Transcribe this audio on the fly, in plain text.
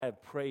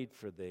have prayed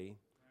for thee,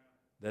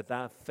 that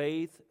thy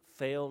faith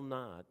fail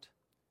not.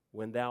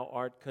 When thou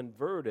art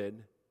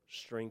converted,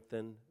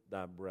 strengthen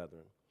thy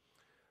brethren.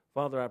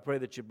 Father, I pray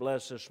that you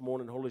bless this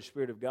morning, Holy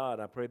Spirit of God.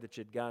 I pray that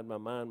you'd guide my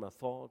mind, my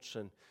thoughts.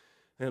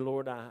 And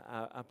Lord,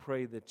 I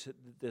pray that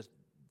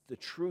the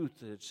truth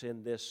that's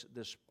in this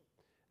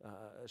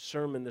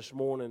sermon this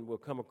morning will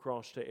come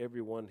across to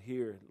everyone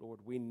here. Lord,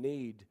 we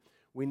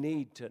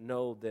need to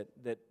know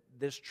that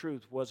this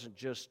truth wasn't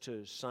just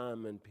to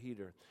Simon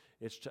Peter,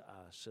 it's to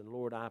us. And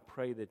Lord, I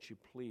pray that you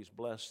please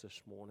bless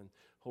this morning.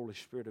 Holy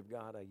Spirit of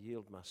God, I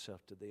yield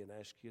myself to thee and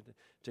ask you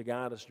to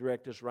guide us,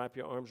 direct us, wrap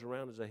your arms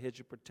around as a hedge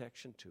of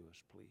protection to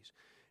us, please.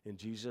 In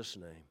Jesus'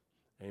 name,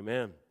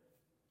 amen.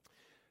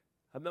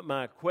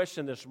 My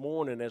question this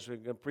morning as we're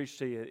going to preach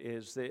to you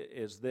is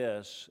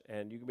this,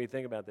 and you can be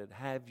thinking about that.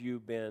 Have you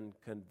been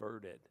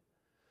converted?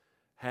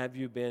 Have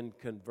you been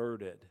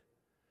converted?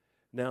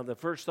 Now, the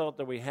first thought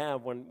that we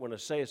have when I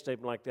say a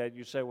statement like that,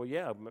 you say, well,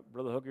 yeah,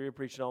 Brother Hooker, you're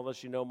preaching all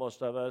this. You know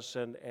most of us,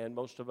 and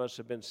most of us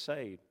have been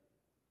saved.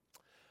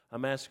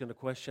 I'm asking the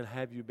question,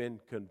 have you been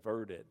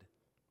converted?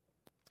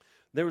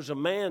 There was a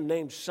man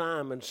named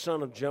Simon,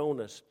 son of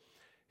Jonas.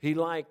 He,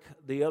 like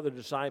the other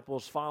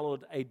disciples,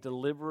 followed a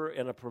deliverer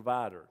and a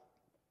provider.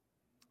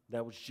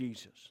 That was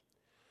Jesus.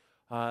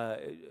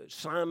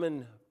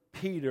 Simon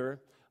Peter,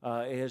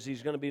 as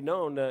he's going to be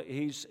known,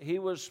 he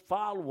was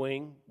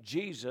following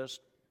Jesus,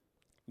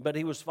 but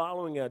he was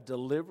following a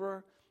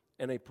deliverer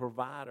and a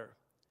provider.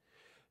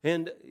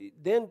 And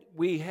then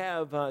we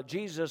have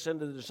Jesus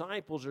and the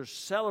disciples are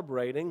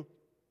celebrating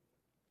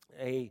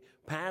a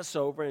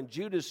Passover, and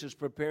Judas is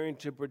preparing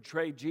to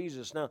betray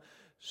Jesus. Now,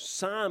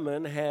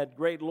 Simon had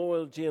great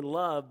loyalty and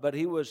love, but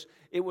it was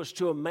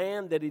to a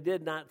man that he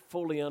did not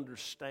fully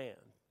understand.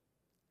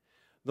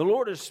 The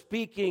Lord is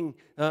speaking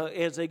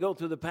as they go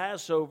through the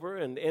Passover,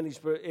 and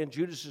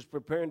Judas is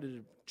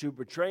preparing to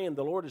betray him.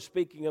 The Lord is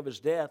speaking of his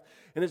death,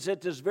 and it's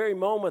at this very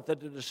moment that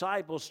the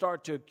disciples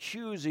start to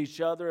accuse each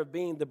other of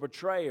being the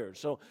betrayer.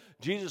 So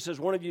Jesus says,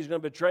 one of you is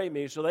going to betray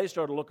me. So they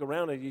start to look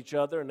around at each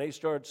other, and they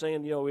start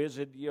saying, is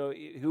it,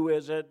 who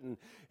is it?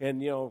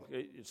 And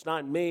it's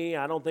not me.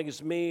 I don't think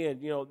it's me.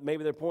 And,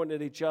 maybe they're pointing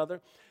at each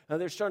other.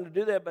 And they're starting to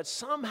do that. But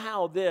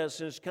somehow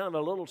this is kind of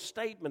a little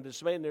statement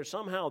that's made there.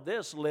 Somehow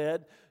this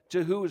led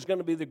to who is going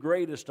to be the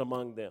greatest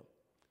among them.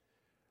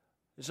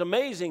 It's an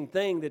amazing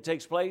thing that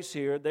takes place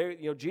here. There,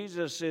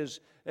 Jesus is,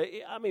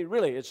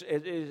 really, it's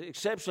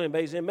exceptionally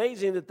amazing.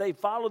 Amazing that they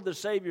followed the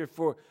Savior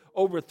for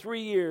over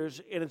 3 years,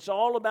 and it's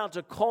all about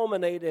to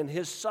culminate in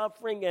his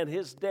suffering and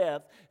his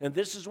death. And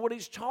this is what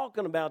he's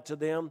talking about to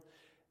them.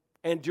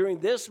 And during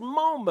this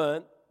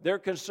moment, their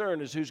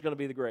concern is who's going to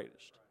be the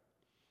greatest.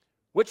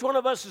 Which one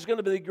of us is going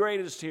to be the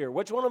greatest here?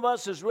 Which one of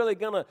us is really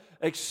going to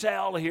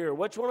excel here?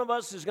 Which one of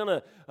us is going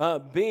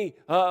to be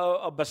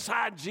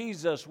beside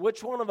Jesus?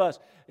 Which one of us?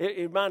 It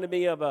reminded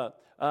me of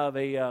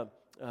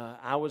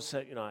I was,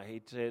 I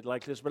hate to say it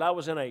like this, but I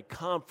was in a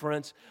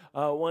conference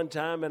one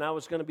time, and I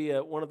was going to be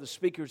one of the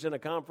speakers in a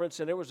conference,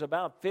 and there was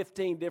about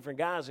 15 different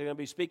guys that are going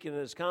to be speaking in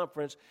this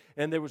conference,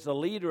 and there was the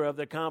leader of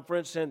the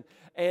conference, and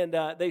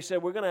they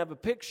said, we're going to have a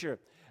picture.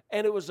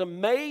 And it was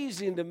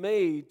amazing to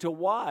me to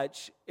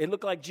watch. It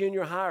looked like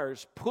junior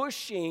hires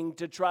pushing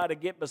to try to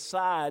get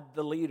beside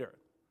the leader.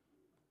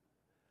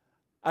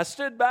 I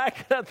stood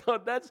back and I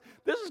thought,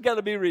 this is going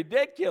to be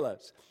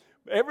ridiculous.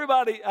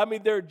 Everybody,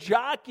 they're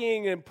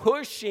jockeying and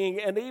pushing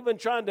and even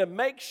trying to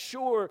make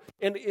sure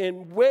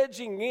and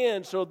wedging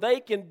in so they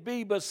can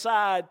be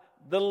beside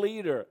the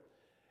leader.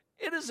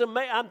 It is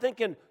amazing. I'm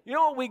thinking, you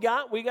know what we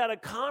got? We got a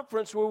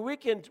conference where we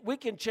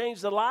can change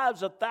the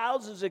lives of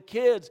thousands of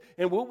kids.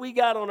 And what we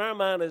got on our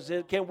mind is,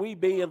 can we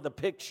be in the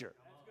picture?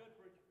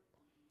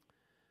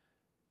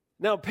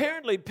 Now,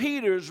 apparently,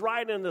 Peter's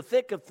right in the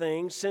thick of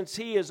things, since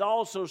he is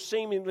also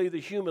seemingly the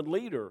human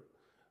leader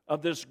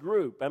of this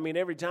group.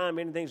 Every time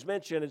anything's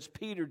mentioned, it's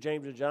Peter,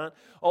 James, and John.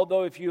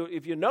 Although, if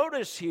you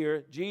notice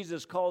here,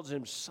 Jesus calls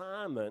him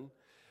Simon.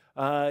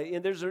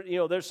 And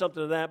there's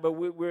something to that, but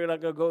we're not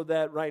going to go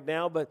that right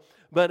now. But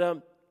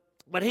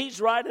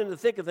he's right in the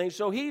thick of things.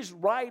 So he's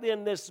right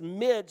in this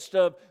midst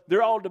of,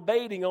 they're all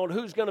debating on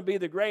who's going to be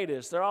the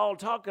greatest. They're all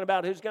talking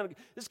about who's going to.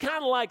 It's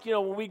kind of like,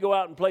 when we go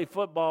out and play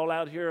football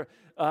out here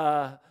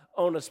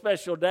on a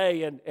special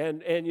day,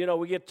 and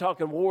we get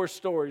talking war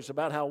stories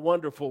about how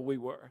wonderful we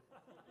were.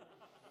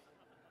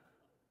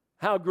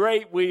 How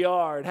great we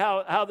are, and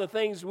how the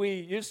things we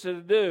used to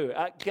do.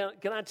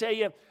 Can I tell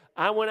you,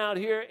 I went out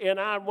here, and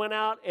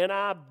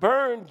I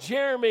burned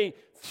Jeremy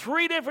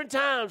 3 different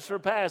times for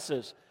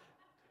passes.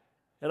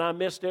 And I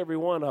missed every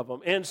one of them.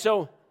 And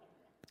so,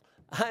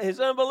 it's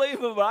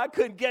unbelievable. I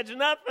couldn't catch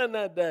nothing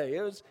that day.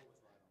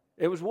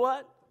 It was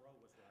what?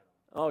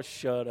 Oh,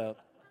 shut up.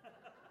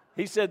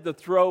 He said the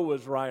throw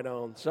was right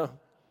on. So,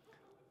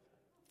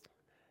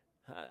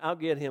 I'll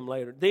get him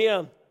later.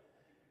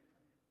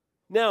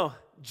 Now,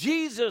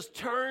 Jesus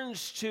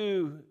turns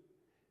to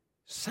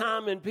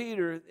Simon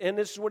Peter, and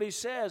this is what he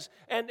says.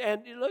 And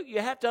look, you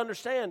have to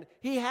understand,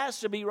 he has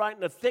to be right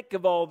in the thick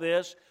of all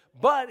this,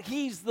 but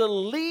he's the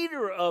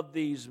leader of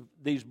these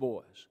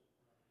boys.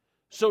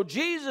 So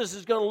Jesus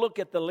is going to look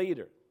at the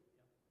leader.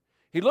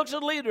 He looks at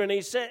the leader, and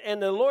he said,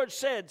 and the Lord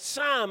said,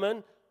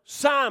 Simon,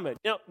 Simon.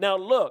 Now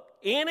look,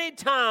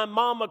 anytime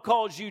Mama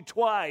calls you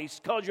twice,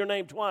 calls your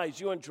name twice,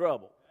 you're in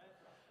trouble.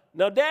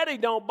 Now, Daddy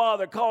don't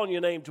bother calling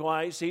your name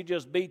twice. He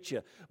just beats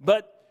you.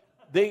 But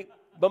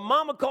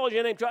Mama calls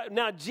your name twice.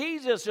 Now,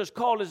 Jesus has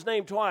called his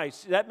name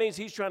twice. That means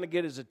he's trying to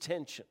get his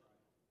attention.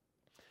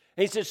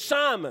 He says,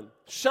 Simon,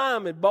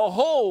 Simon,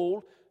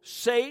 behold,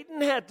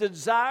 Satan hath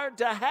desired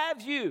to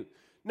have you.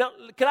 Now,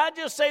 can I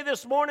just say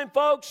this morning,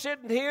 folks,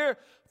 sitting here,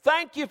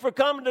 thank you for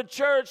coming to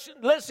church.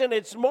 Listen,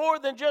 it's more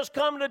than just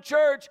coming to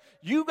church.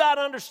 You got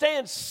to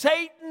understand,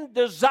 Satan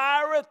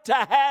desireth to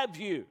have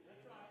you.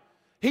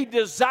 He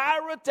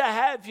desireth to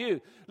have you.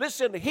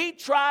 Listen, he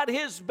tried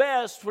his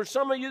best for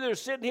some of you that are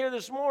sitting here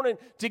this morning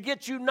to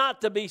get you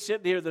not to be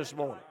sitting here this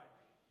morning.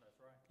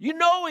 You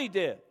know he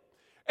did.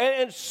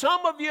 And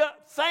some of you,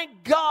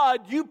 thank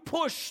God, you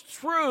pushed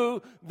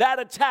through that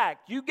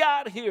attack. You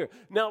got here.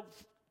 Now,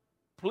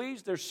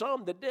 please, there's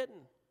some that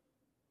didn't.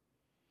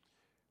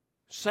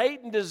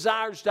 Satan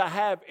desires to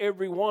have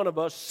every one of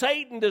us.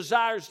 Satan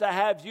desires to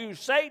have you.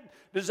 Satan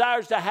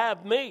desires to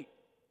have me.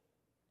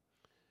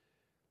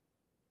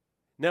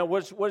 Now,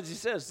 what does he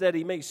say? That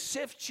he may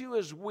sift you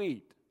as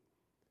wheat.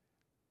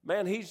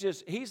 Man,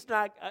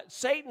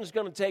 Satan's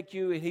going to take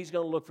you and he's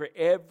going to look for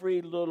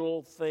every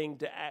little thing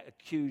to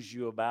accuse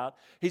you about.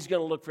 He's going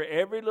to look for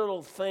every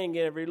little thing,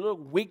 every little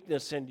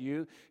weakness in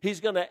you. He's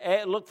going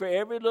to look for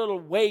every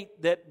little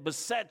weight that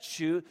besets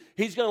you.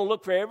 He's going to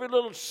look for every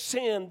little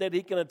sin that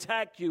he can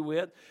attack you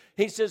with.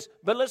 He says,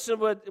 but listen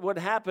to what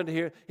happened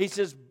here. He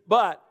says,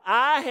 but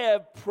I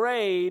have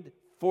prayed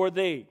for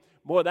thee.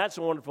 Boy, that's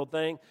a wonderful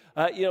thing.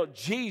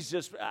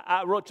 Jesus,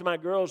 I wrote to my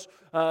girls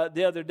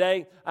the other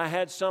day. I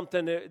had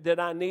something that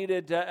I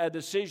needed a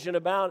decision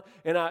about,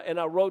 and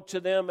I wrote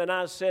to them, and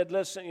I said,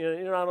 listen,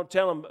 I don't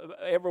tell them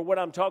ever what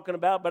I'm talking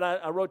about, but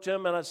I wrote to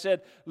them, and I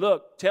said,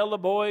 look, tell the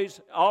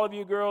boys, all of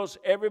you girls,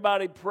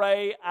 everybody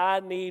pray, I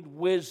need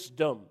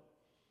wisdom.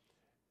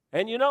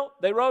 And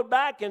they wrote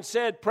back and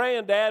said,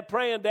 praying, Dad,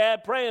 praying,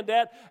 Dad, praying,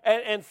 Dad.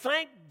 And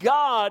thank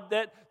God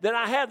that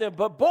I have them.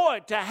 But boy,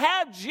 to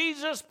have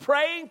Jesus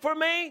praying for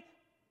me,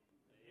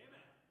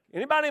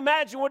 anybody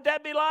imagine what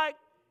that'd be like?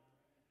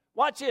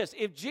 Watch this.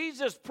 If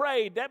Jesus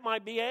prayed, that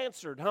might be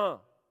answered, huh?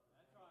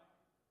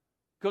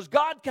 Because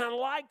God kind of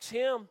likes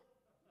him.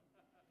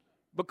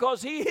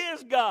 Because he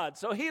is God,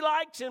 so he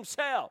likes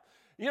himself.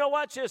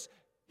 Watch this.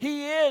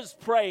 He is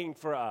praying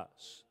for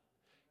us.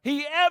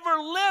 He ever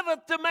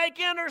liveth to make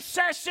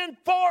intercession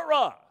for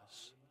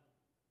us.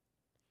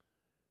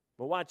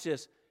 But watch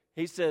this.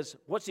 He says,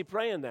 what's he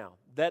praying now?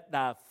 That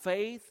thy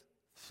faith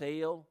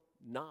fail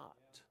not.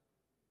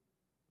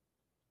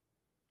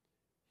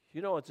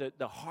 It's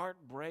the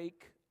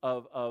heartbreak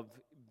of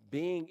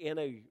being in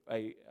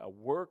a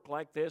work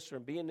like this or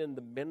being in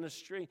the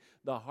ministry.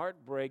 The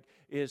heartbreak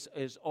is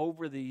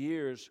over the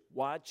years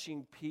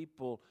watching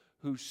people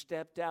who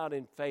stepped out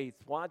in faith,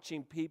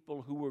 watching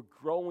people who were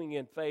growing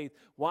in faith,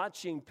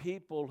 watching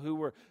people who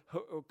were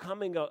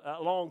coming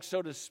along,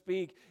 so to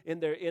speak, in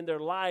their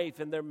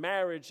life, in their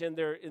marriage, in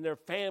their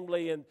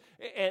family, and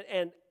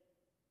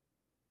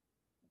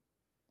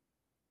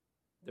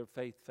their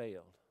faith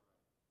failed.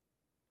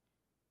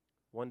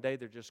 One day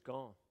they're just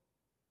gone.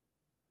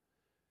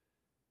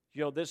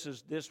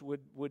 This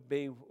would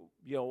be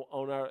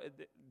on our.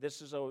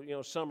 This is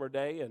a summer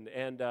day,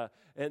 and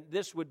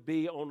this would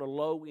be on the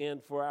low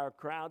end for our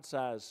crowd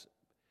size.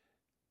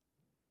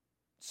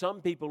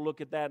 Some people look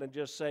at that and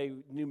just say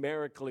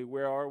numerically,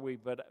 where are we?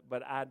 But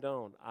I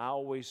don't. I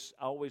always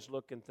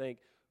look and think,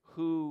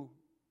 who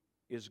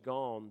is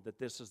gone that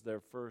this is their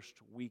first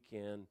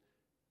weekend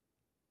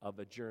of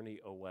a journey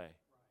away?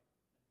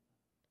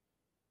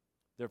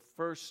 Their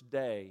first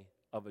day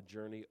of a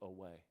journey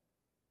away.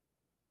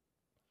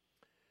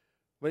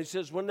 When he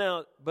says,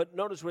 but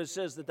notice when it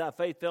says that thy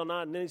faith fail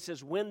not, and then he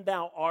says, when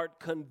thou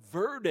art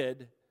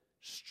converted,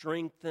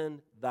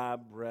 strengthen thy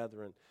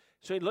brethren.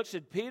 So he looks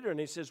at Peter and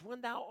he says, when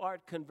thou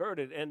art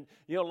converted. And,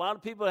 a lot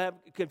of people have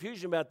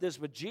confusion about this,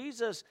 but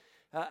Jesus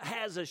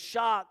has a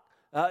shock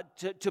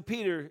to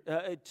Peter.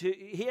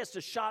 He has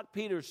to shock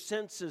Peter's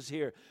senses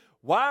here.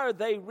 Why are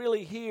they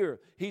really here?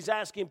 He's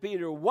asking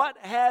Peter, what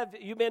have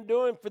you been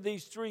doing for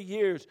these 3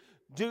 years?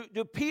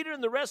 Do Peter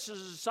and the rest of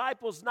the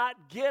disciples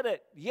not get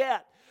it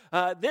yet?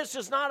 This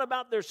is not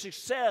about their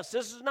success.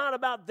 This is not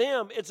about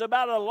them. It's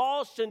about a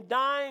lost and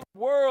dying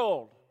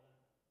world.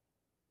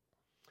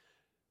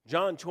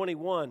 John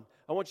 21.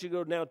 I want you to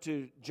go now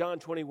to John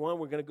 21.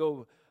 We're going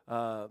to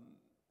go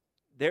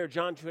there,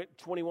 John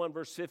 21,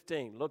 verse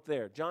 15. Look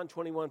there, John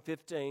 21,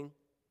 15.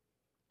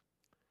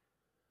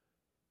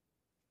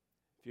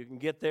 If you can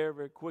get there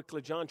very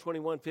quickly, John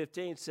 21,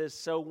 15 says,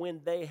 so when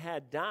they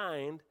had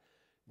dined,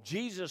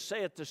 Jesus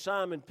saith to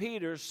Simon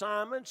Peter,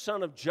 Simon,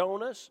 son of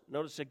Jonas.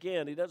 Notice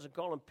again, he doesn't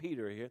call him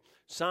Peter here.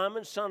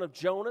 Simon, son of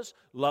Jonas,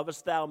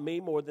 lovest thou me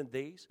more than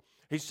these?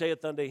 He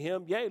saith unto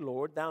him, Yea,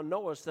 Lord, thou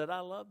knowest that I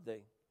love thee.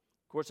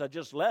 Of course, I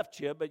just left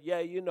you, but yeah,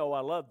 you know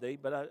I love thee.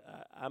 But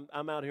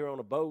I'm out here on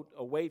a boat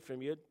away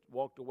from you,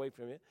 walked away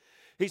from you.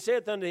 He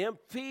saith unto him,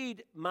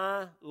 Feed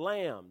my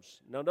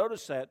lambs. Now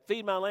notice that,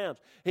 feed my lambs.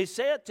 He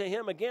saith to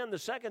him again the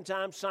second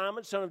time,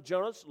 Simon, son of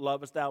Jonas,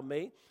 lovest thou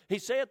me? He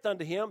saith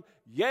unto him,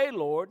 Yea,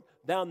 Lord,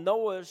 thou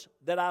knowest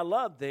that I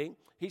love thee.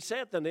 He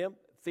saith unto him,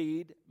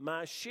 Feed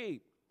my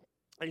sheep.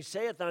 And he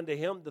saith unto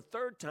him the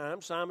third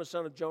time, Simon,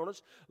 son of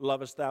Jonas,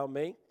 lovest thou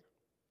me?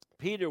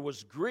 Peter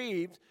was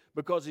grieved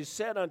because he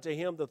said unto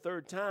him the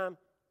third time,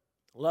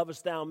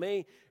 Lovest thou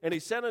me? And he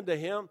said unto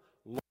him,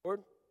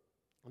 Lord,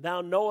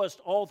 thou knowest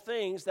all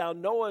things, thou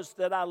knowest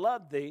that I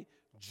love thee.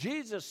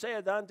 Jesus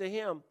said unto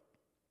him,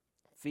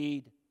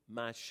 Feed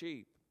my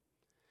sheep.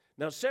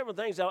 Now, several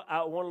things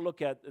I want to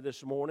look at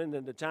this morning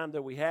in the time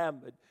that we have,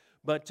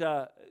 but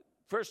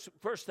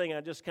first thing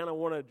I just kind of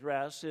want to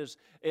address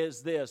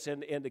is this,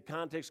 in the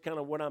context kind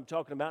of what I'm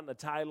talking about in the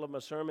title of my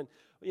sermon.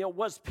 You know,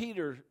 was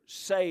Peter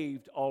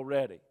saved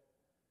already?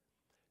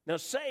 Now,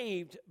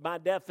 saved by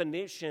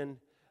definition,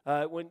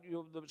 when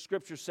the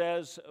Scripture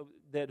says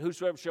that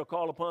whosoever shall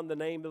call upon the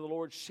name of the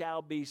Lord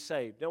shall be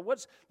saved. Now,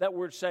 what's that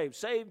word saved?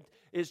 Saved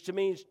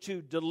means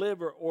to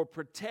deliver or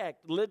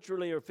protect,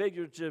 literally or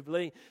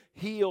figuratively,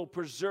 heal,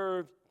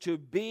 preserve, to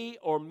be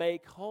or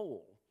make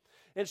whole.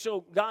 And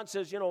so God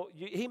says, you know,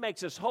 He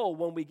makes us whole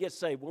when we get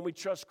saved, when we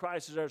trust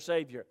Christ as our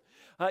Savior.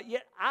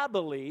 Yet I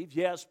believe,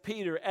 yes,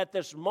 Peter at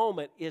this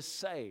moment is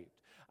saved.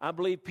 I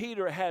believe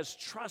Peter has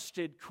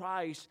trusted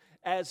Christ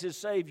as his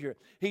Savior.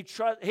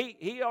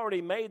 He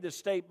already made the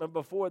statement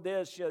before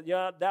this,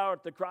 thou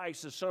art the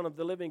Christ, the Son of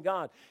the living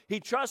God. He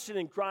trusted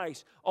in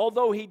Christ,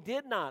 although he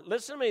did not,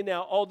 listen to me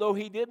now, although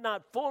he did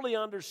not fully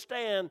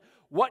understand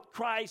what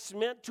Christ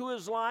meant to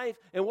his life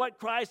and what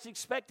Christ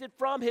expected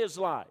from his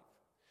life.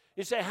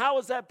 You say, how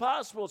is that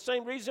possible?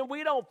 Same reason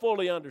we don't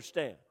fully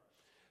understand.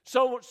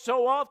 So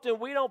often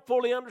we don't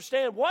fully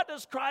understand, what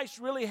does Christ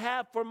really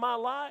have for my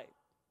life?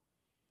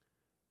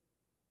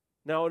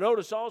 Now,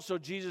 notice also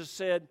Jesus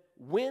said,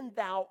 when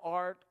thou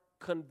art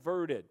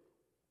converted.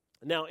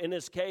 Now, in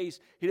this case,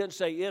 he didn't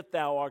say if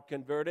thou art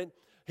converted.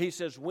 He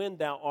says when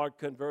thou art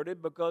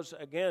converted because,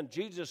 again,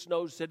 Jesus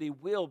knows that he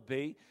will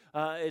be.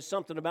 It's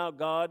something about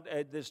God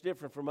that's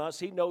different from us.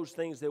 He knows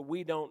things that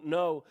we don't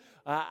know.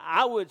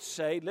 I would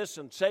say,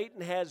 listen,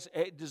 Satan has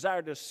a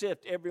desire to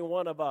sift every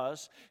one of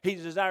us.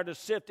 He's desired to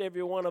sift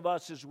every one of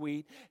us as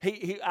wheat.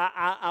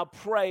 I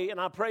pray, and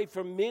I pray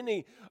for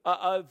many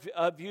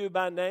of you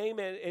by name,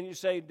 and you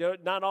say,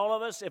 not all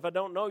of us. If I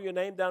don't know your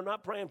name, then I'm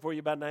not praying for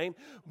you by name.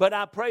 But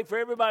I pray for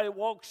everybody that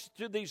walks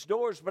through these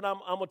doors. But I'm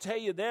going to tell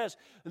you this.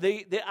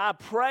 I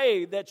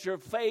pray that your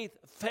faith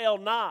fail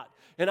not.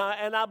 And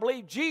I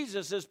believe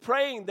Jesus is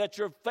praying that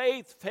your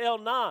faith fail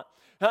not.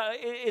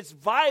 It's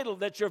vital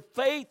that your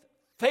faith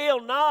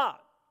fail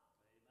not.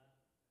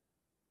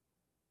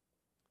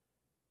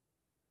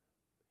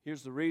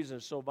 Here's the reason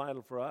it's so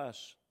vital for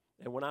us.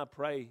 And when I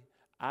pray,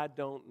 I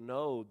don't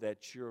know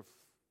that your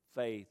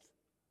faith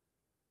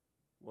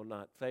will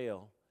not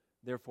fail.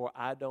 Therefore,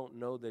 I don't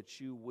know that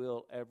you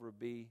will ever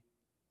be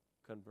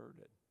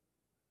converted.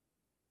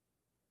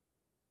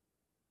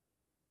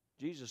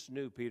 Jesus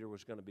knew Peter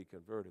was going to be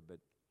converted, but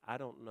I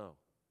don't know.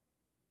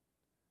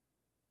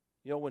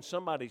 You know, when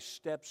somebody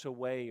steps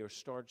away or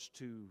starts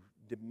to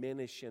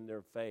diminish in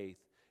their faith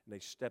and they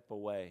step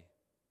away,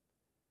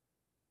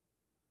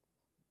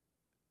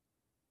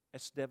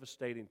 that's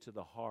devastating to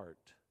the heart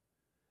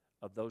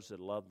of those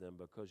that love them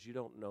because you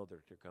don't know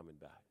that they're coming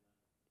back.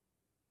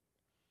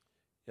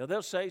 You know,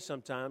 they'll say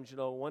sometimes,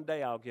 one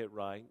day I'll get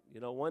right,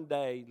 one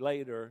day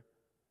later,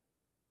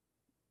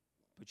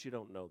 but you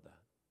don't know that.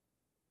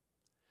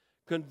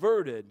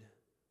 Converted,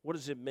 what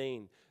does it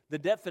mean? The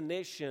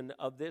definition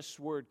of this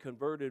word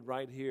converted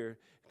right here,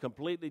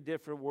 completely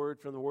different word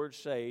from the word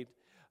saved.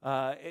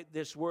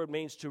 This word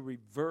means to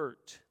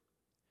revert.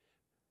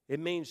 It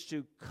means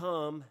to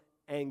come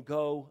and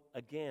go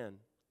again.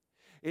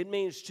 It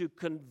means to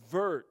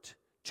convert,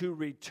 to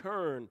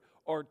return,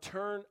 or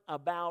turn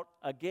about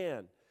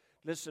again.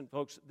 Listen,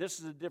 folks, this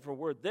is a different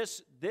word.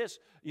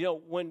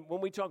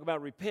 When we talk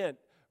about repent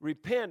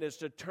is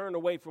to turn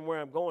away from where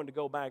I'm going to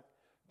go back,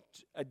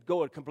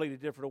 go a completely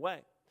different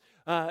way.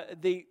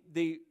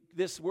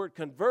 This word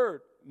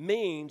convert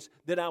means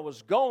that I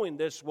was going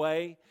this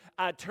way,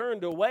 I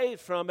turned away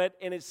from it,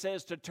 and it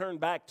says to turn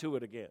back to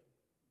it again.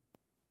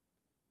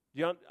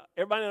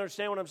 Everybody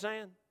understand what I'm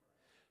saying?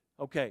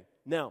 Okay,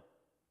 now,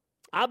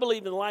 I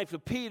believe in the life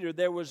of Peter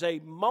there was a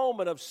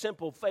moment of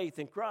simple faith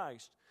in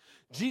Christ.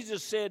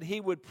 Jesus said he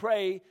would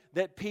pray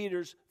that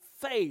Peter's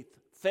faith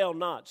fail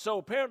not. So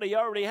apparently he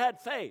already had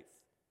faith.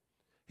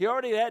 He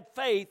already had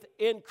faith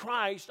in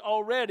Christ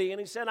already.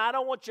 And he said, I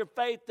don't want your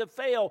faith to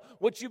fail.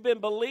 What you've been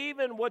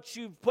believing, what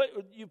you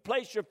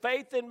placed your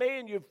faith in me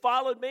and you've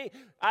followed me,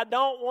 I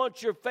don't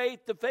want your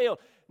faith to fail.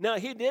 Now,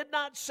 he did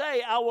not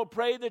say, I will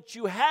pray that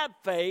you have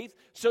faith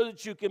so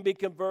that you can be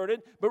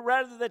converted, but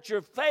rather that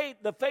your faith,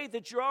 the faith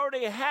that you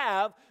already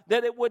have,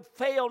 that it would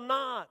fail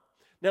not.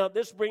 Now,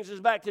 this brings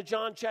us back to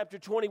John chapter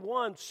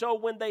 21. So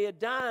when they had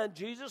dined,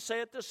 Jesus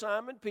saith to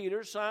Simon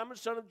Peter, Simon,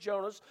 son of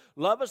Jonas,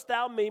 lovest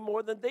thou me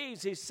more than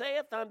these? He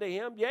saith unto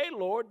him, Yea,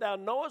 Lord, thou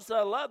knowest that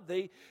I love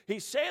thee. He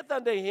saith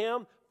unto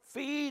him,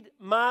 Feed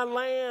my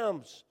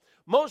lambs.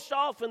 Most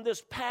often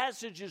this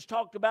passage is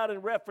talked about in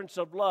reference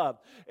of love,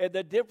 and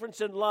the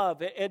difference in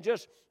love, and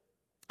just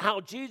how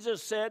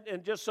Jesus said,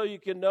 and just so you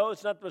can know,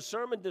 it's not the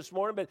sermon this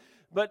morning,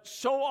 but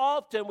so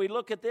often we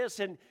look at this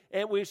and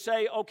we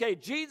say, okay,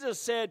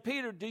 Jesus said,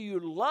 Peter, do you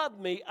love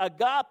me,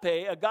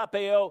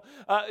 agapeo,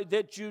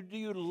 do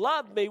you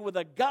love me with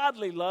a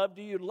godly love?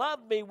 Do you love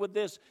me with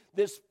this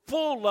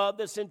full love,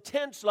 this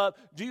intense love?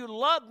 Do you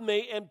love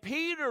me? And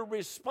Peter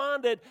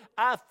responded,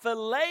 I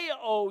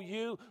phileo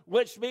you,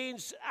 which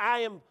means I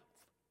am,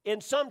 in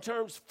some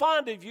terms,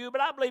 fond of you,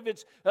 but I believe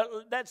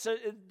that's a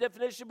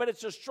definition, but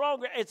it's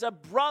it's a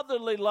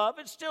brotherly love.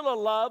 It's still a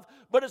love,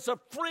 but it's a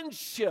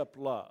friendship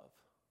love.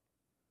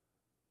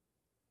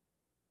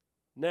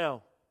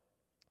 Now,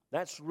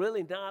 that's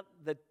really not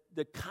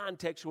the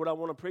context of what I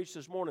want to preach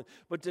this morning.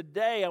 But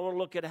today I want to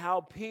look at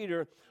how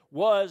Peter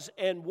was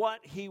and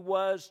what he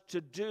was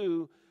to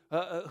do,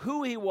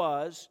 who he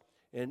was,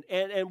 and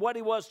what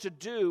he was to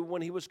do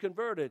when he was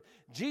converted.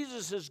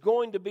 Jesus is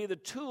going to be the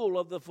tool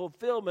of the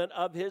fulfillment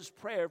of his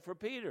prayer for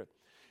Peter.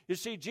 You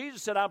see,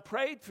 Jesus said, I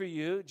prayed for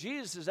you.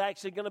 Jesus is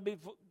actually going to be,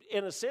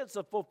 in a sense,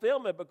 a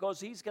fulfillment,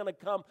 because he's going to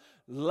come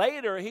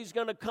later. He's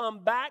going to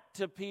come back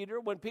to Peter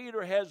when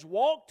Peter has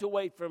walked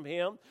away from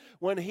him,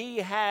 when he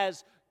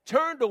has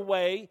turned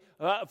away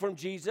from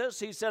Jesus.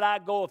 He said, I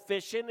go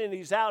a-fishing, and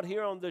he's out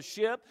here on the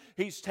ship.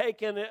 He's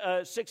taken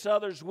 6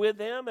 others with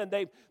him, and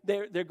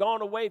they're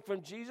gone away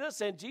from Jesus,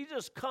 and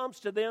Jesus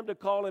comes to them to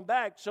call him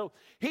back. So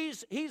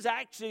he's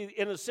actually,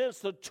 in a sense,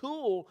 the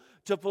tool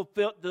to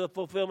fulfill the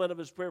fulfillment of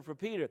his prayer for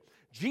Peter.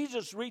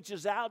 Jesus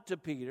reaches out to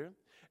Peter,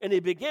 and he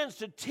begins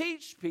to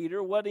teach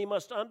Peter what he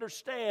must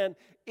understand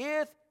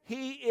if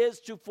he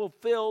is to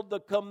fulfill the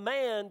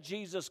command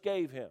Jesus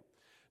gave him.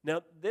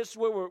 Now, this is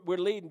where we're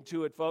leading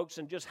to it, folks,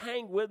 and just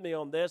hang with me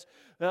on this.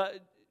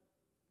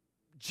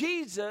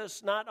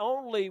 Jesus not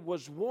only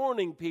was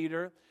warning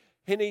Peter,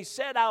 and he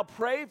said, I'll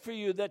pray for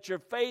you that your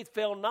faith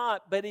fail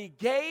not, but he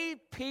gave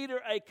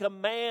Peter a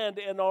command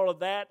in all of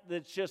that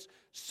that's just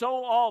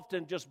so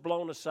often just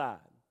blown aside.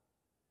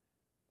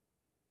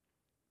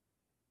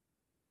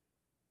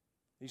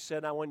 He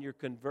said, now when you're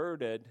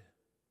converted,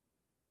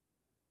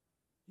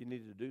 you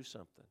need to do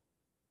something.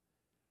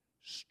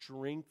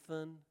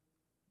 Strengthen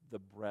the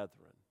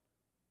brethren.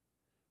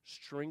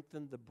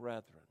 Strengthen the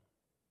brethren.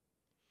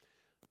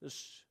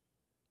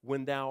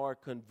 When thou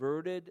art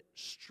converted,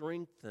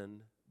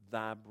 strengthen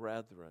thy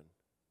brethren.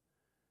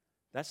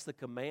 That's the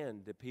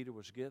command that Peter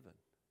was given.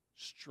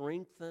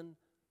 Strengthen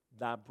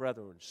thy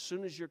brethren. As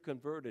soon as you're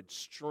converted,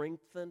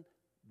 strengthen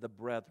the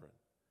brethren.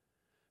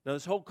 Now,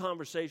 this whole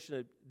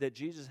conversation that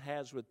Jesus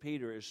has with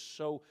Peter is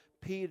so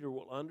Peter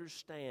will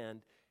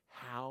understand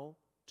how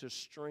to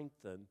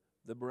strengthen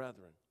the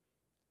brethren.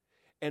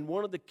 And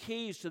one of the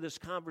keys to this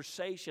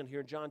conversation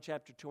here in John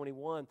chapter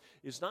 21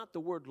 is not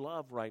the word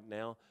love right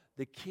now.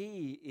 The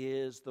key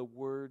is the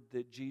word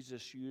that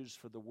Jesus used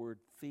for the word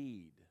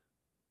feed.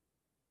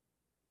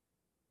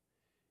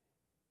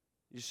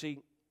 You see,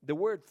 the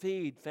word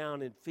feed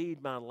found in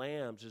feed my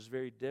lambs is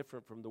very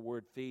different from the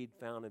word feed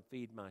found in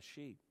feed my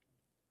sheep.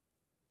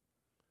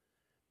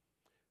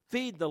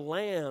 Feed the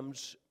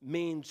lambs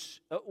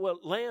means,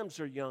 lambs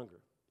are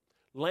younger.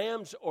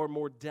 Lambs are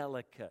more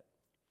delicate.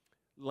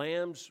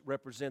 Lambs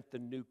represent the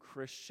new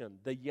Christian,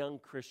 the young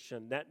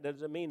Christian. That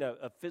doesn't mean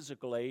a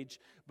physical age,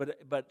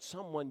 but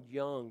someone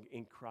young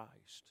in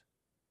Christ.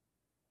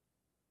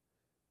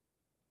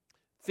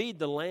 Feed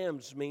the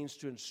lambs means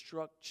to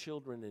instruct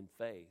children in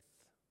faith.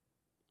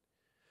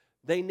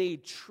 They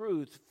need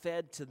truth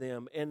fed to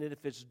them, and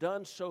if it's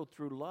done so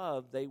through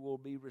love, they will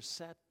be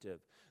receptive.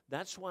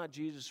 That's why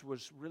Jesus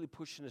was really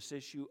pushing this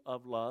issue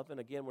of love. And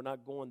again, we're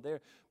not going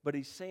there, but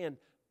he's saying,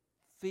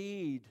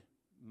 feed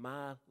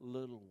my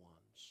little ones.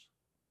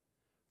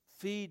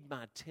 Feed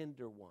my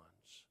tender ones.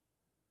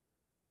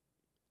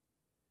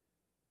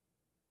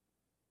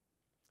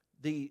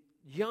 The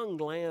young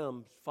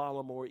lambs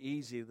follow more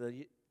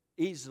easily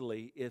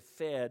if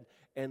fed,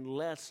 and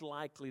less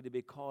likely to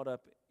be caught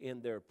up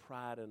in their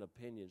pride and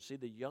opinion. See,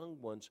 the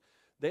young ones,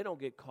 they don't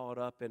get caught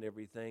up in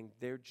everything.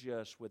 They're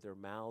just with their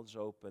mouths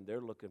open.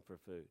 They're looking for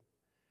food.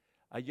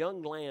 A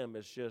young lamb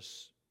is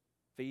just,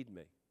 feed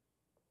me.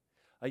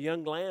 A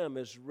young lamb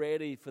is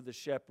ready for the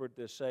shepherd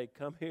to say,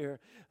 come here,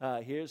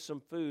 here's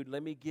some food.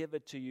 Let me give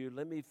it to you.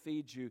 Let me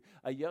feed you.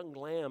 A young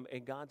lamb,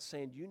 and God's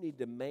saying you need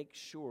to make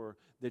sure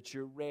that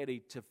you're ready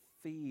to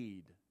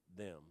feed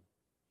them,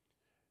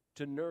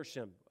 to nurse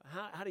them.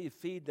 How do you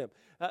feed them?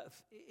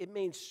 It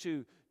means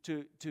to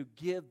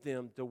give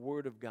them the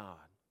Word of God.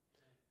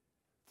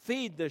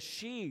 Feed the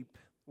sheep,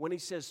 when he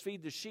says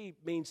feed the sheep,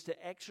 means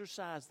to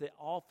exercise the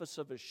office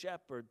of a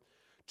shepherd,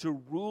 to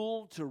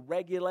rule, to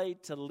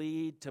regulate, to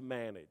lead, to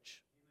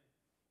manage.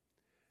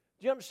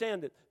 Do you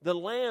understand that the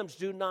lambs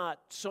do not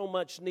so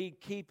much need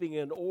keeping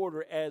in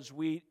order as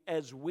we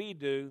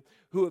do,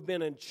 who have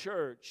been in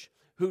church,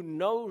 who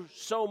know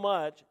so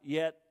much,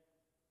 yet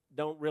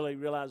don't really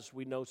realize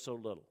we know so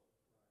little.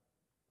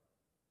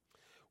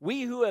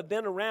 We who have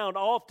been around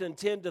often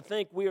tend to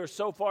think we are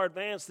so far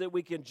advanced that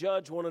we can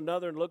judge one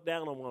another and look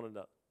down on one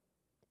another.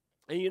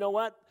 And you know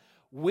what?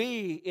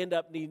 We end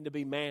up needing to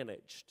be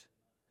managed.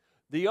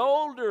 The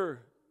older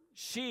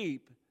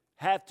sheep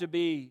have to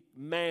be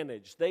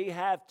managed. They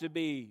have to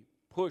be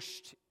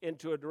pushed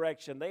into a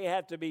direction. They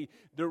have to be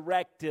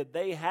directed.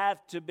 They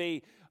have to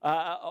be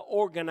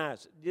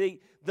organized.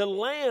 The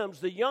lambs,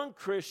 the young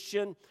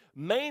Christian,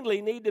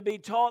 mainly need to be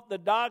taught the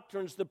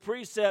doctrines, the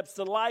precepts,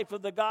 the life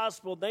of the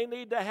gospel. They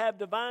need to have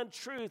divine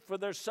truth for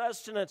their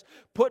sustenance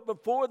put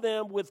before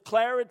them with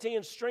clarity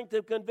and strength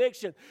of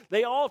conviction.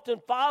 They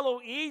often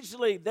follow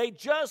easily. They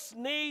just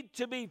need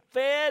to be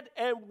fed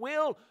and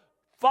will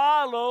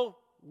follow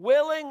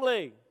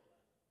willingly.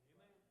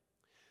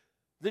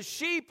 The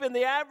sheep in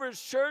the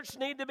average church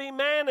need to be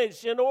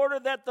managed in order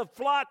that the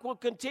flock will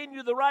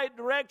continue the right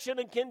direction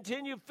and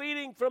continue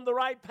feeding from the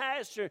right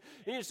pasture.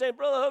 And you say,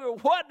 Brother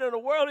Hooker, what in the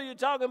world are you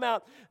talking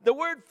about? The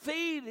word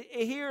feed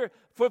here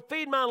for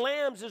feed my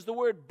lambs is the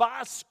word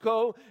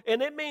basko,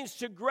 and it means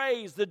to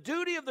graze. The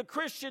duty of the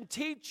Christian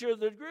teacher,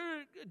 the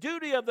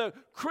duty of the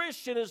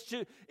Christian is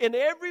to, in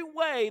every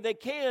way they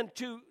can,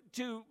 to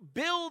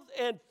build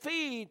and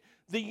feed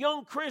the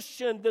young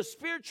Christian. The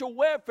spiritual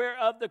welfare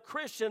of the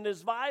Christian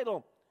is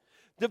vital.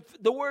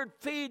 The word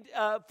feed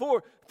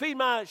for feed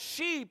my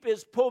sheep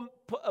is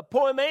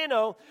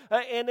poimeno,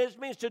 and it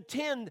means to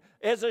tend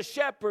as a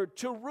shepherd,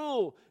 to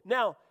rule.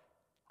 Now,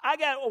 I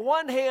got on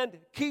one hand,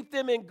 keep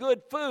them in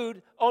good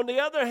food. On the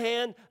other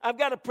hand, I've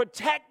got to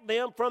protect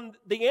them from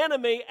the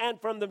enemy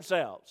and from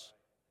themselves.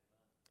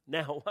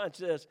 Now, watch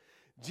this.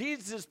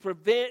 Jesus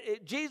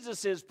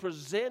is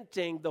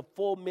presenting the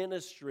full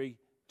ministry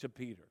to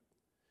Peter.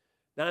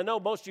 Now, I know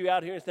most of you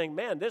out here think,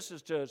 man, this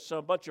is to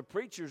some bunch of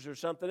preachers or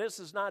something. This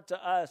is not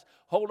to us.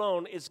 Hold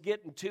on, it's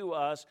getting to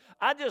us.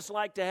 I just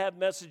like to have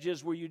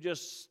messages where you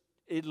just,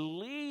 at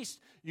least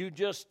you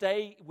just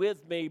stay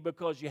with me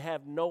because you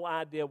have no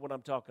idea what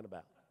I'm talking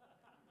about.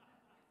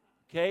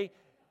 Okay?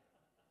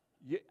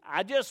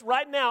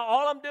 Right now,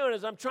 all I'm doing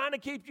is I'm trying to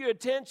keep your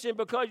attention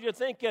because you're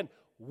thinking,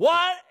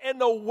 what in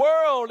the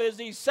world is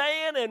he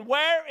saying and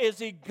where is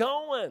he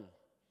going?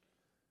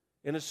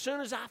 And as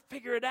soon as I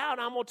figure it out,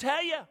 I'm going to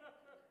tell you.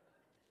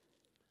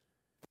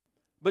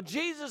 But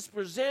Jesus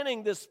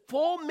presenting this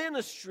full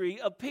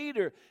ministry of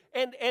Peter,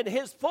 and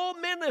his full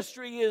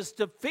ministry is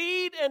to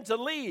feed and to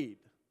lead.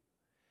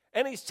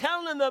 And he's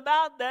telling them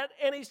about that,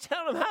 and he's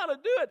telling them how to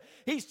do it.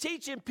 He's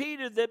teaching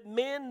Peter that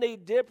men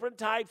need different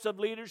types of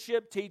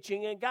leadership,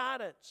 teaching, and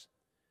guidance.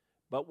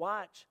 But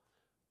watch,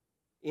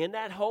 in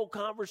that whole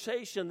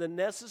conversation, the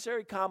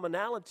necessary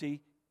commonality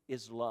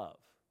is love.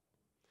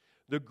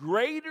 The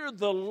greater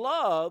the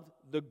love,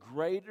 the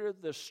greater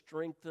the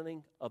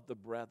strengthening of the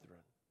brethren.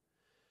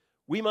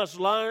 We must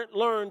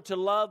learn to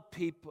love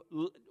people.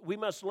 We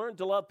must learn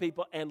to love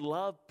people and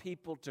love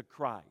people to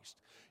Christ.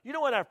 You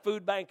know what our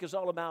food bank is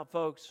all about,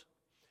 folks?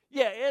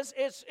 Yeah,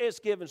 it's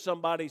giving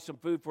somebody some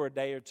food for a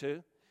day or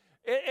two.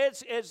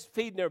 It's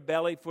feeding their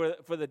belly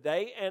for the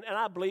day, and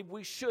I believe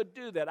we should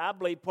do that. I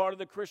believe part of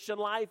the Christian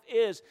life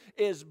is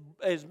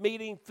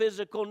meeting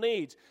physical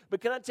needs.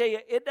 But can I tell you,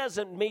 it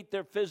doesn't meet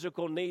their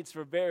physical needs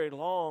for very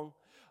long.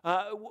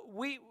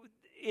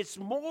 It's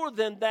more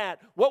than that.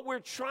 What we're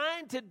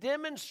trying to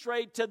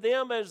demonstrate to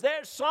them is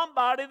there's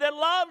somebody that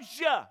loves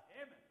you. Amen.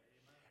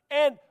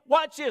 And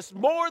watch this,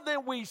 more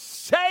than we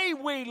say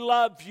we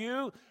love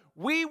you,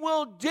 we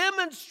will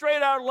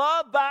demonstrate our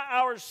love by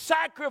our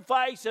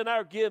sacrifice and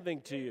our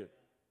giving to you.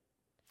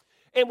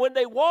 And when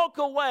they walk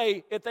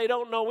away, if they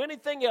don't know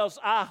anything else,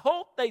 I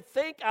hope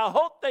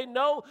they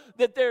know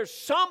that there's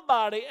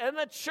somebody in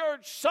the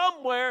church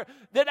somewhere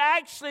that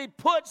actually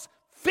puts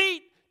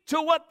feet to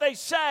what they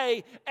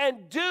say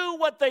and do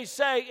what they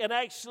say and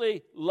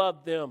actually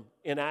love them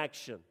in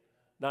action,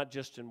 not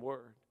just in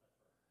word.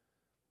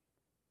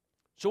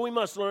 So we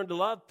must learn to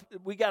love.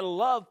 We got to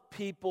love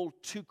people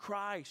to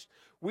Christ.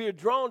 We are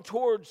drawn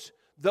towards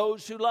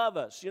those who love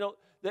us. You know,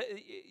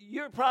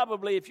 you're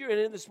probably, if you're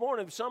in this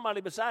morning, if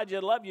somebody beside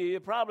you love you, you're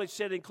probably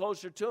sitting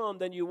closer to them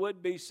than you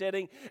would be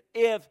sitting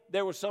if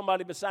there was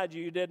somebody beside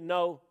you didn't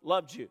know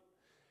loved you.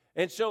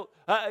 And so,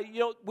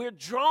 we're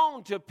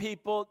drawn to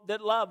people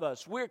that love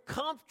us. We're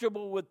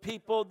comfortable with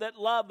people that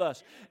love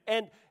us.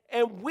 And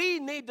we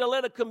need to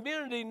let a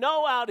community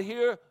know out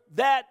here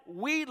that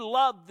we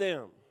love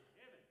them.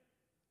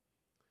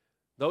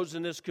 Those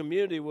in this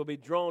community will be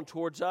drawn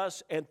towards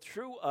us and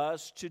through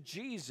us to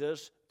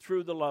Jesus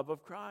through the love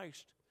of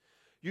Christ.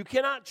 You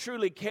cannot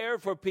truly care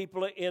for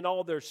people in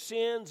all their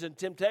sins and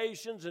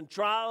temptations and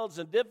trials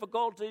and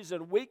difficulties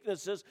and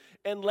weaknesses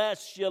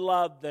unless you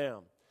love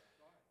them.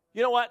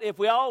 You know what? If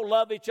we all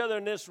love each other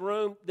in this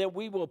room, then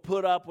we will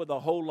put up with a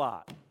whole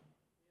lot.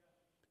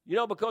 You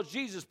know, because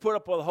Jesus put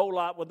up with a whole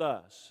lot with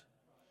us.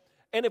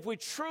 And if we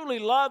truly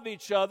love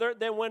each other,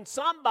 then when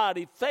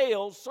somebody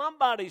fails,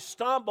 somebody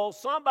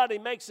stumbles, somebody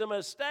makes a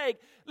mistake,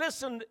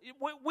 listen,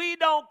 we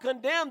don't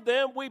condemn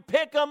them, we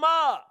pick them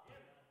up.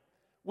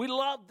 We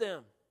love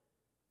them.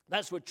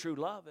 That's what true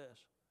love is.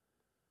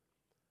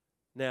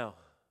 Now,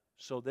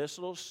 so this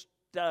little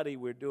study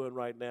we're doing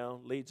right now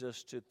leads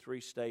us to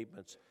 3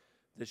 statements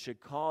that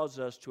should cause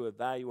us to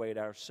evaluate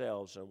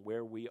ourselves and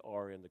where we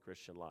are in the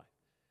Christian life.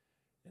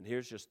 And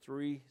here's just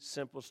 3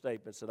 simple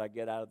statements that I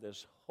get out of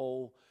this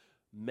whole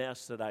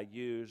mess that I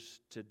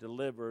use to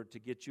deliver to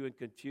get you in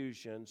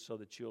confusion so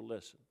that you'll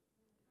listen.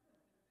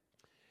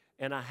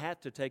 And I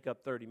had to take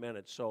up 30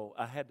 minutes, so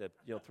I had to,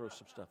 throw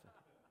some stuff in.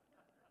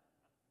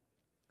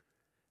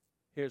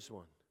 Here's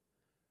one.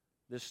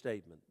 This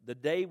statement. The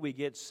day we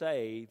get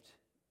saved,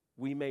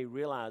 we may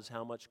realize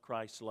how much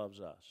Christ loves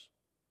us.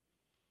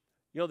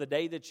 You know, the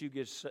day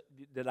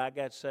that I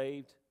got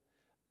saved,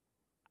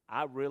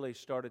 I really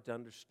started to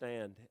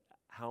understand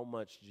how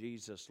much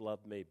Jesus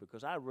loved me,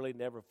 because I really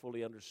never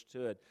fully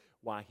understood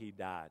why he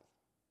died,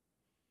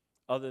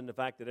 other than the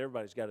fact that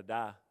everybody's got to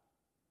die.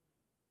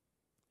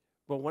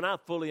 But when I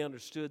fully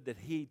understood that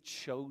he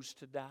chose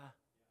to die,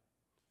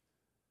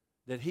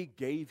 that he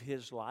gave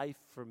his life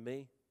for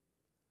me,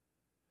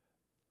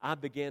 I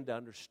began to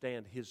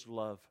understand his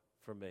love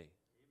for me. Amen.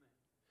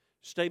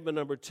 Statement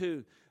number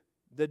 2,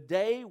 the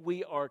day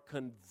we are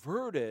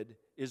converted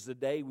is the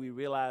day we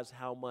realize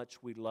how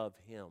much we love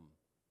him.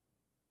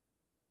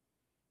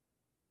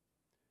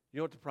 You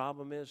know what the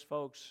problem is,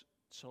 folks?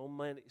 So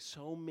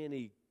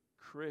many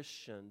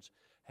Christians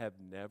have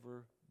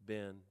never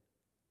been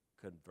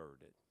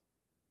converted.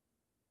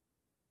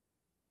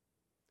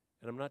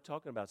 And I'm not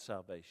talking about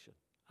salvation.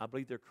 I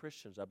believe they're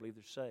Christians. I believe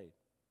they're saved.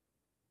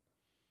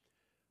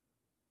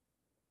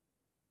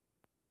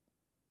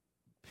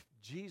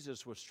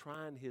 Jesus was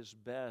trying his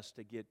best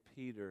to get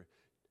Peter.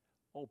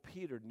 Oh,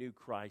 Peter knew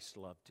Christ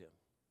loved him.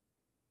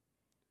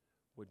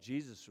 What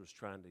Jesus was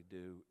trying to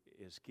do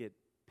is get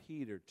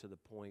Peter to the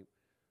point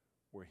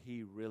where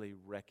he really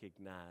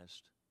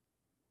recognized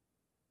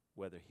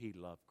whether he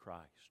loved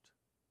Christ.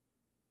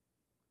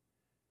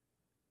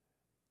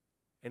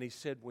 And he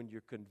said, when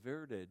you're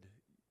converted,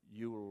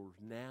 you will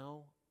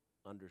now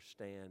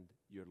understand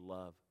your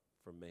love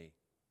for me.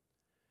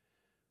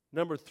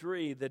 Number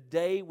 3, the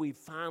day we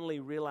finally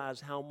realize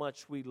how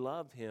much we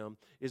love him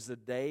is the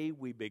day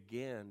we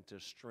begin to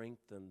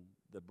strengthen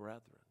the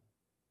brethren.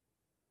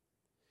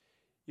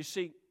 You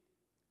see,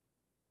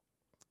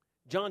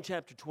 John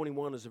chapter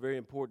 21 is a very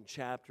important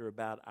chapter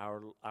about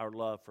our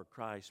love for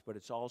Christ, but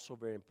it's also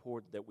very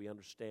important that we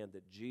understand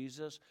that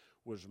Jesus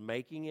was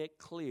making it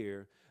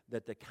clear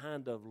that the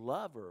kind of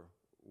lover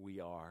we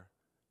are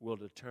will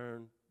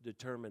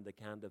determine the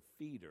kind of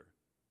feeder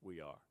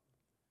we are.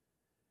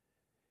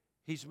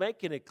 He's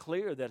making it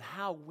clear that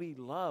how we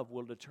love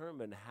will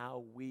determine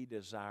how we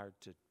desire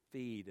to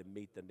feed and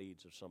meet the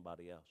needs of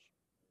somebody else.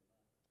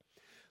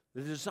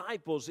 The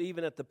disciples,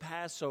 even at the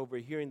Passover,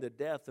 hearing the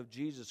death of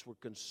Jesus, were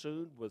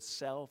consumed with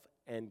self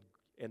and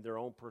their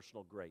own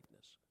personal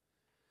greatness.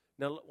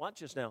 Now,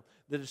 watch this now.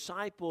 The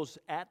disciples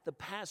at the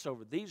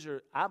Passover, these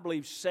are, I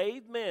believe,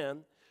 saved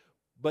men,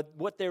 but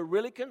what they're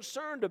really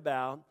concerned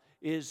about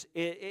is,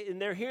 and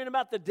they're hearing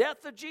about the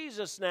death of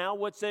Jesus now,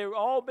 which they've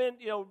all been,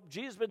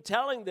 Jesus has been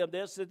telling them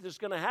this, that this is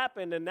going to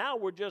happen, and now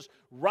we're just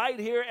right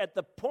here at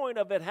the point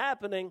of it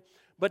happening,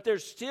 but they're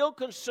still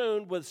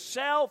consumed with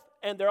self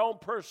and their own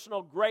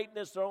personal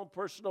greatness, their own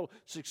personal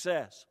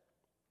success.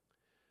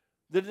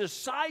 The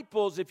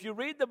disciples, if you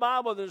read the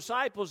Bible, the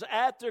disciples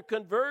at their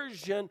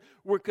conversion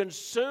were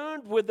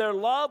consumed with their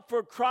love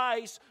for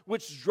Christ,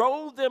 which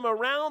drove them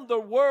around the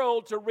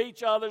world to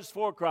reach others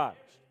for Christ.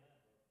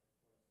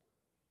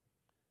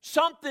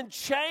 Something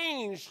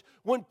changed.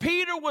 When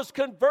Peter was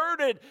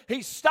converted,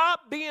 he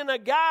stopped being a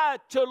guy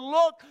to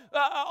look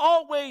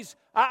always,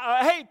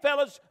 hey,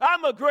 fellas,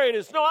 I'm the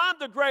greatest. No, I'm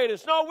the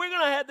greatest. No, we're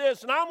going to have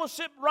this, and I'm going to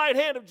sit right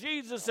hand of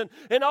Jesus, and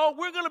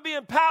we're going to be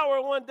in power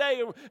one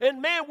day.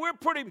 And man, we're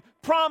pretty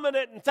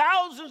prominent, and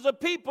thousands of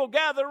people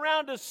gather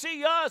around to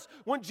see us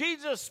when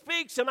Jesus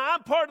speaks, and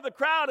I'm part of the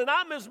crowd, and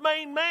I'm his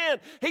main man.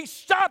 He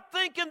stopped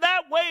thinking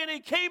that way, and he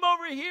came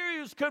over here. He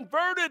was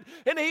converted,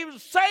 and he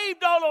was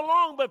saved all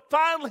along, but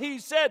finally he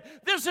said,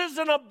 this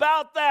isn't about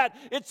that.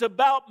 It's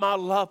about my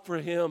love for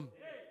him.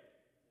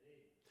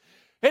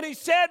 And he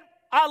said,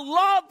 I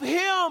love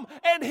him,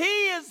 and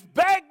he has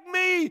begged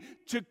me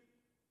to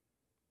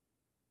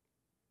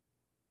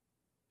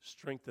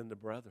strengthen the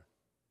brethren.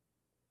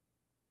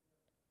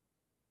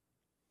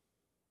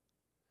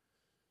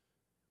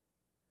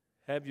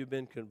 Have you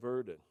been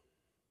converted?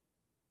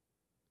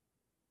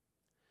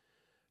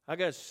 I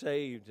got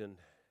saved, and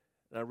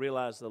I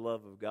realized the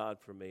love of God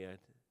for me at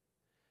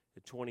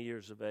 20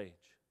 years of age.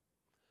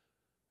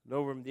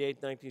 November the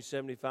 8th,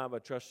 1975, I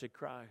trusted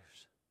Christ.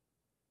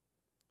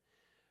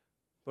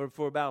 But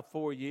for about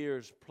 4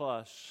 years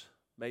plus,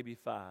 maybe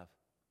 5,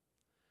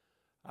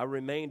 I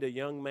remained a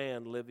young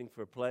man living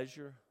for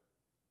pleasure,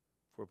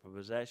 for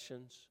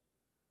possessions,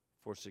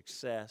 for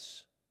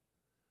success,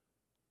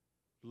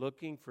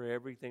 looking for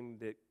everything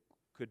that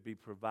could be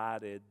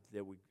provided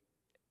that would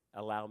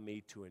allow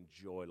me to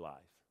enjoy life.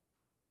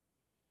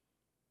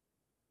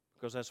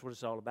 Because that's what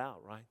it's all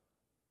about, right?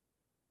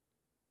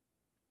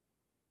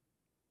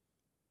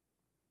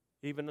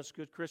 Even as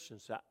good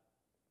Christians,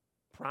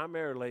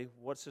 primarily,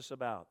 what's this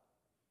about?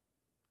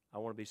 I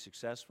want to be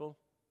successful.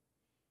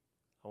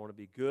 I want to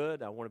be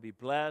good. I want to be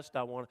blessed.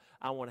 I want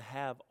to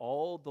have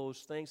all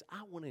those things.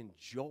 I want to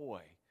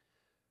enjoy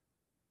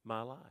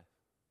my life.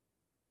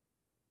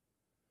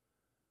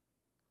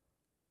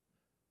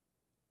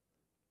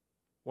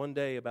 One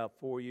day, about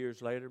 4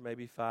 years later,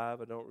 maybe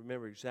 5, I don't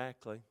remember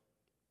exactly,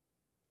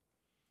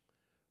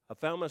 I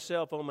found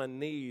myself on my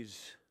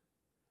knees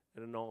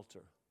at an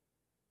altar.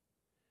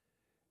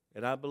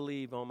 And I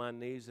believe on my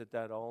knees at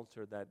that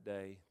altar that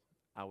day,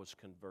 I was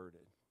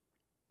converted.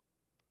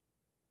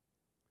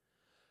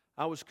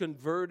 I was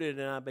converted,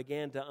 and I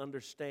began to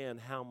understand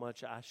how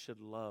much I should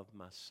love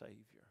my Savior.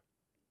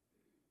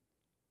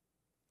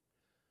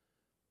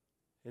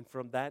 And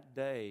from that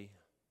day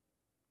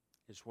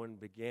is when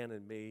began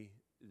in me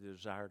the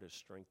desire to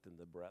strengthen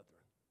the brethren.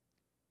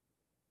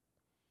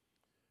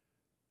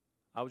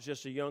 I was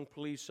just a young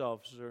police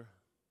officer,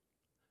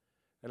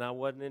 and I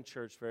wasn't in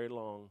church very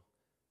long.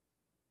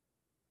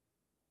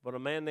 But a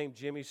man named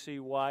Jimmy C.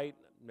 White,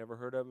 never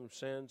heard of him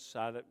since.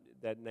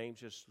 That name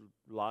just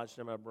lodged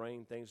in my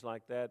brain, things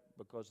like that,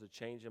 because of the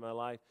change in my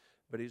life.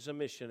 But he's a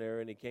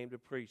missionary, and he came to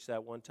preach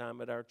that one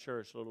time at our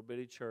church, a little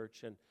bitty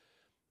church.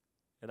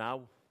 And I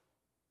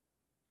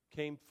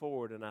came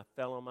forward, and I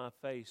fell on my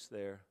face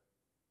there.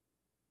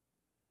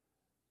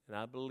 And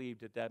I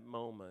believed at that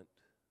moment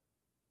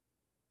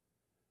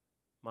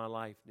my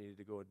life needed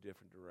to go a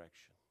different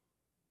direction.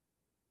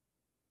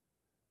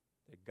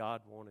 That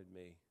God wanted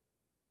me.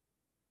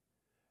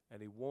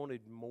 And He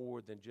wanted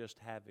more than just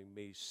having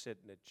me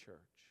sitting at church.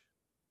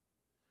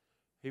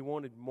 He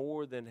wanted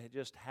more than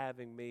just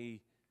having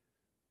me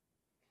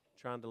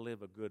trying to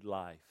live a good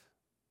life.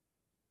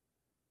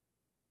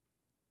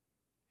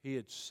 He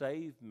had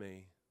saved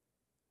me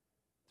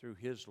through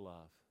His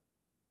love.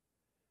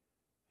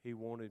 He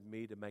wanted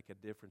me to make a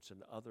difference in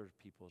other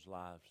people's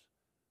lives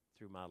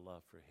through my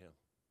love for Him.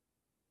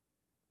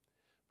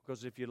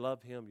 Because if you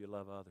love Him, you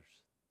love others.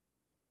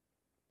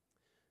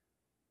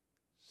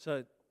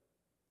 So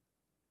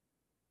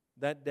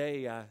that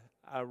day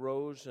I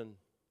rose, and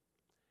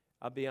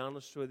I'll be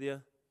honest with you, I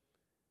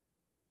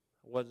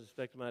wasn't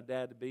expecting my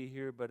dad to be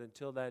here, but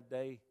until that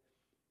day,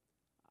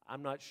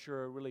 I'm not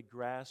sure I really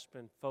grasped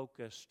and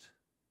focused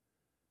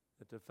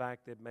at the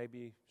fact that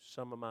maybe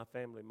some of my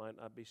family might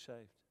not be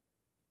saved.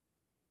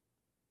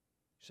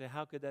 You say,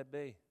 how could that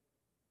be?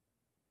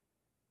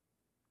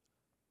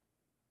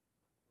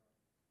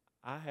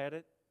 I had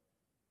it.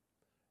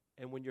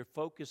 And when your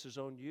focus is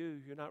on you,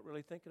 you're not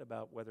really thinking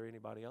about whether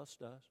anybody else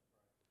does.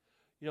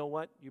 You know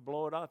what? You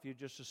blow it off, you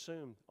just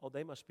assume, oh,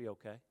 they must be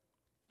okay.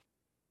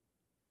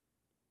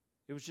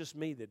 It was just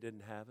me that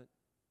didn't have it.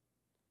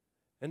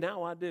 And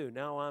now I do.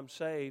 Now I'm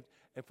saved.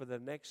 And for the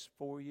next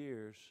 4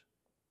 years,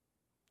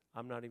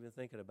 I'm not even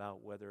thinking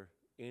about whether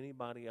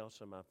anybody else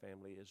in my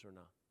family is or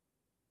not.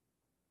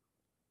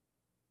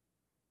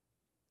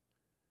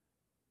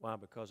 Why?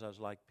 Because I was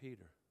like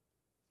Peter.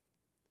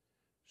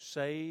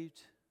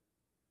 Saved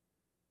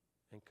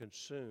and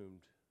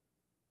consumed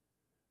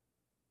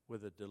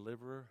with a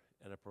deliverer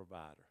and a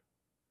provider.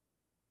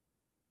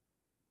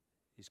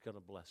 He's going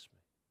to bless me.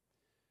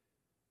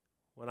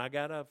 When I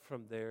got up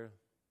from there,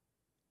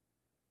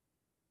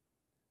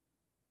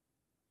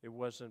 it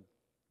wasn't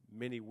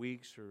many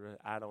weeks or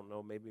I don't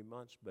know, maybe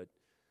months, but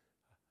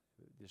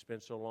it's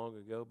been so long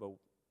ago, but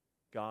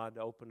God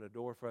opened a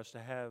door for us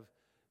to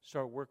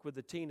start work with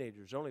the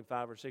teenagers. Only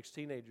 5 or 6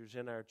 teenagers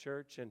in our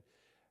church,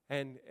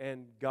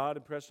 and God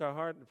impressed our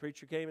heart, and the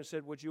preacher came and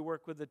said, would you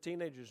work with the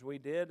teenagers? We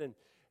did,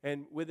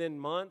 and within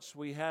months,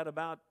 we had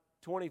about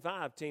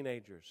 25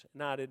 teenagers.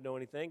 Now, I didn't know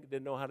anything,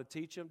 didn't know how to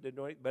teach them, didn't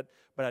know anything,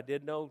 but I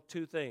did know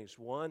 2 things.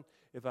 One,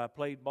 if I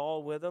played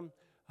ball with them,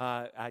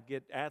 I'd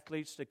get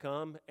athletes to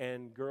come,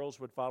 and girls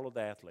would follow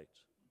the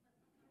athletes.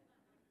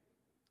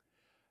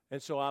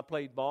 And so I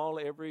played ball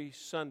every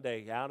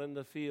Sunday out in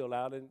the field,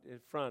 out in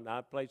front.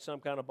 I played some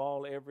kind of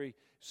ball every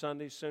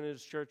Sunday. As soon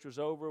as church was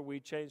over, we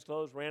changed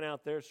clothes, ran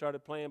out there,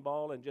 started playing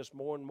ball, and just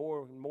more and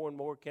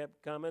more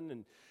kept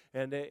coming,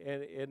 and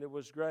it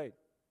was great.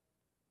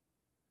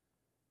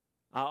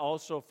 I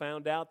also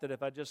found out that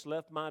if I just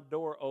left my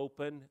door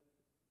open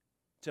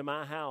to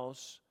my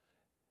house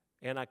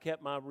and I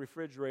kept my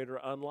refrigerator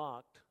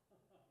unlocked,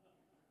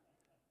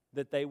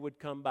 that they would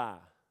come by.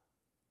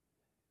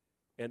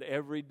 And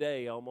every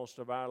day, almost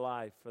of our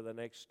life, for the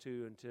next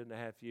 2 and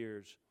 2.5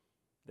 years,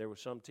 there were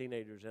some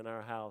teenagers in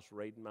our house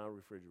raiding my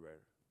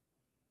refrigerator.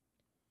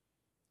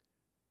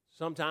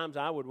 Sometimes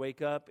I would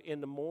wake up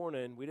in the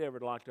morning. We never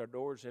locked our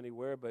doors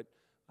anywhere, but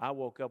I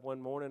woke up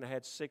one morning and I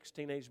had 6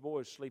 teenage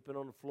boys sleeping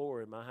on the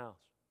floor in my house.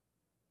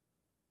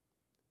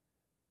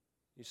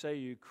 You say,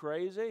 you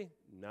crazy?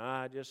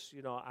 Nah,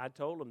 I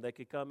told them they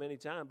could come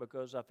anytime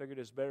because I figured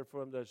it's better for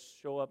them to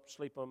show up,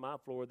 sleep on my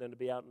floor than to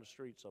be out in the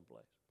street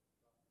someplace.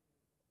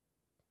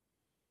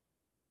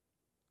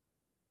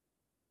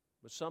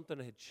 But something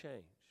had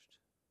changed.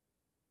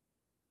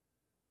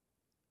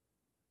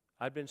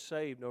 I'd been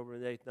saved over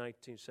in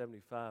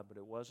 1975, but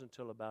it wasn't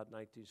until about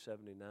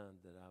 1979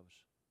 that I was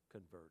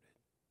converted.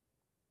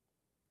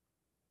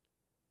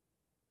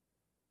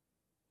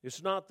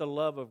 It's not the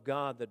love of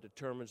God that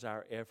determines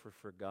our effort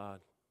for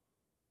God,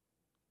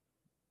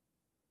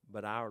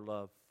 but our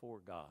love for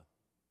God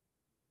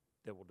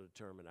that will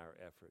determine our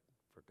effort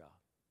for God.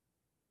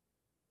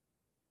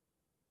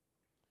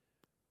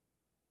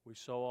 We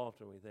so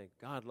often we think,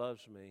 God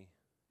loves me,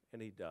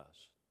 and He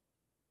does.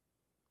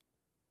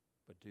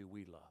 But do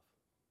we love?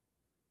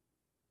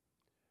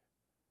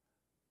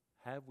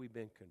 Have we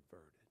been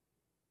converted?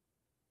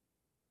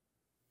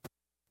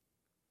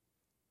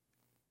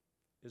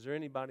 Is there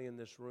anybody in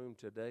this room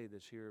today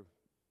that's here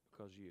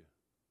because of you?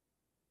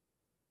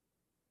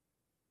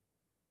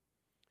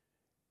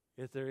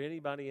 Is there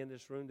anybody in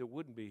this room that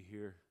wouldn't be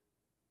here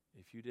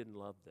if you didn't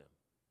love them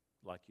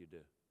like you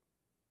do?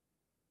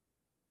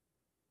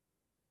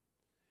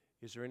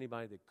 Is there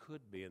anybody that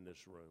could be in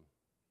this room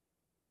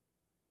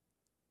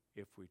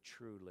if we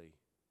truly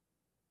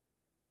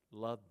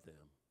loved them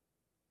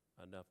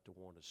enough to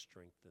want to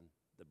strengthen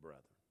the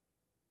brethren?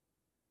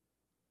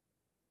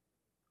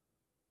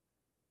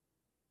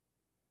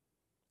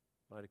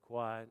 Mighty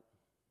quiet,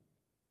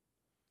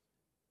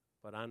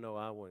 but I know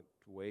I went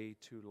way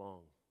too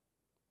long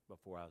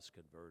before I was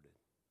converted.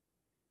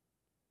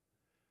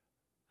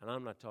 And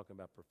I'm not talking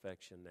about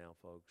perfection now,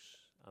 folks.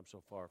 I'm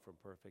so far from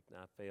perfect, and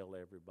I fail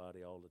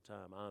everybody all the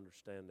time. I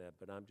understand that,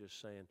 but I'm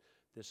just saying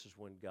this is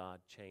when God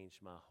changed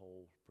my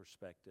whole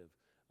perspective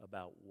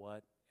about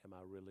what am I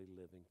really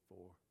living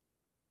for.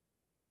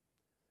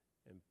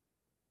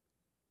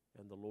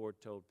 And the Lord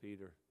told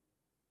Peter,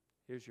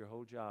 here's your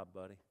whole job,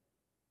 buddy.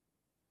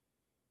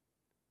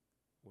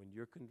 When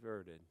you're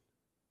converted,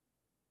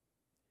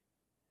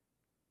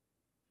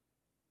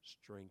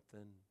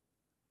 strengthen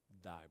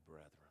thy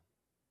brethren.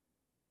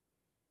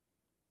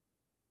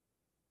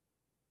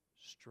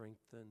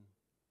 Strengthen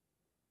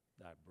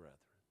thy brethren.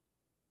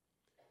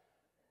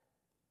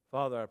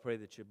 Father, I pray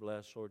that you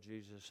bless, Lord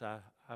Jesus. I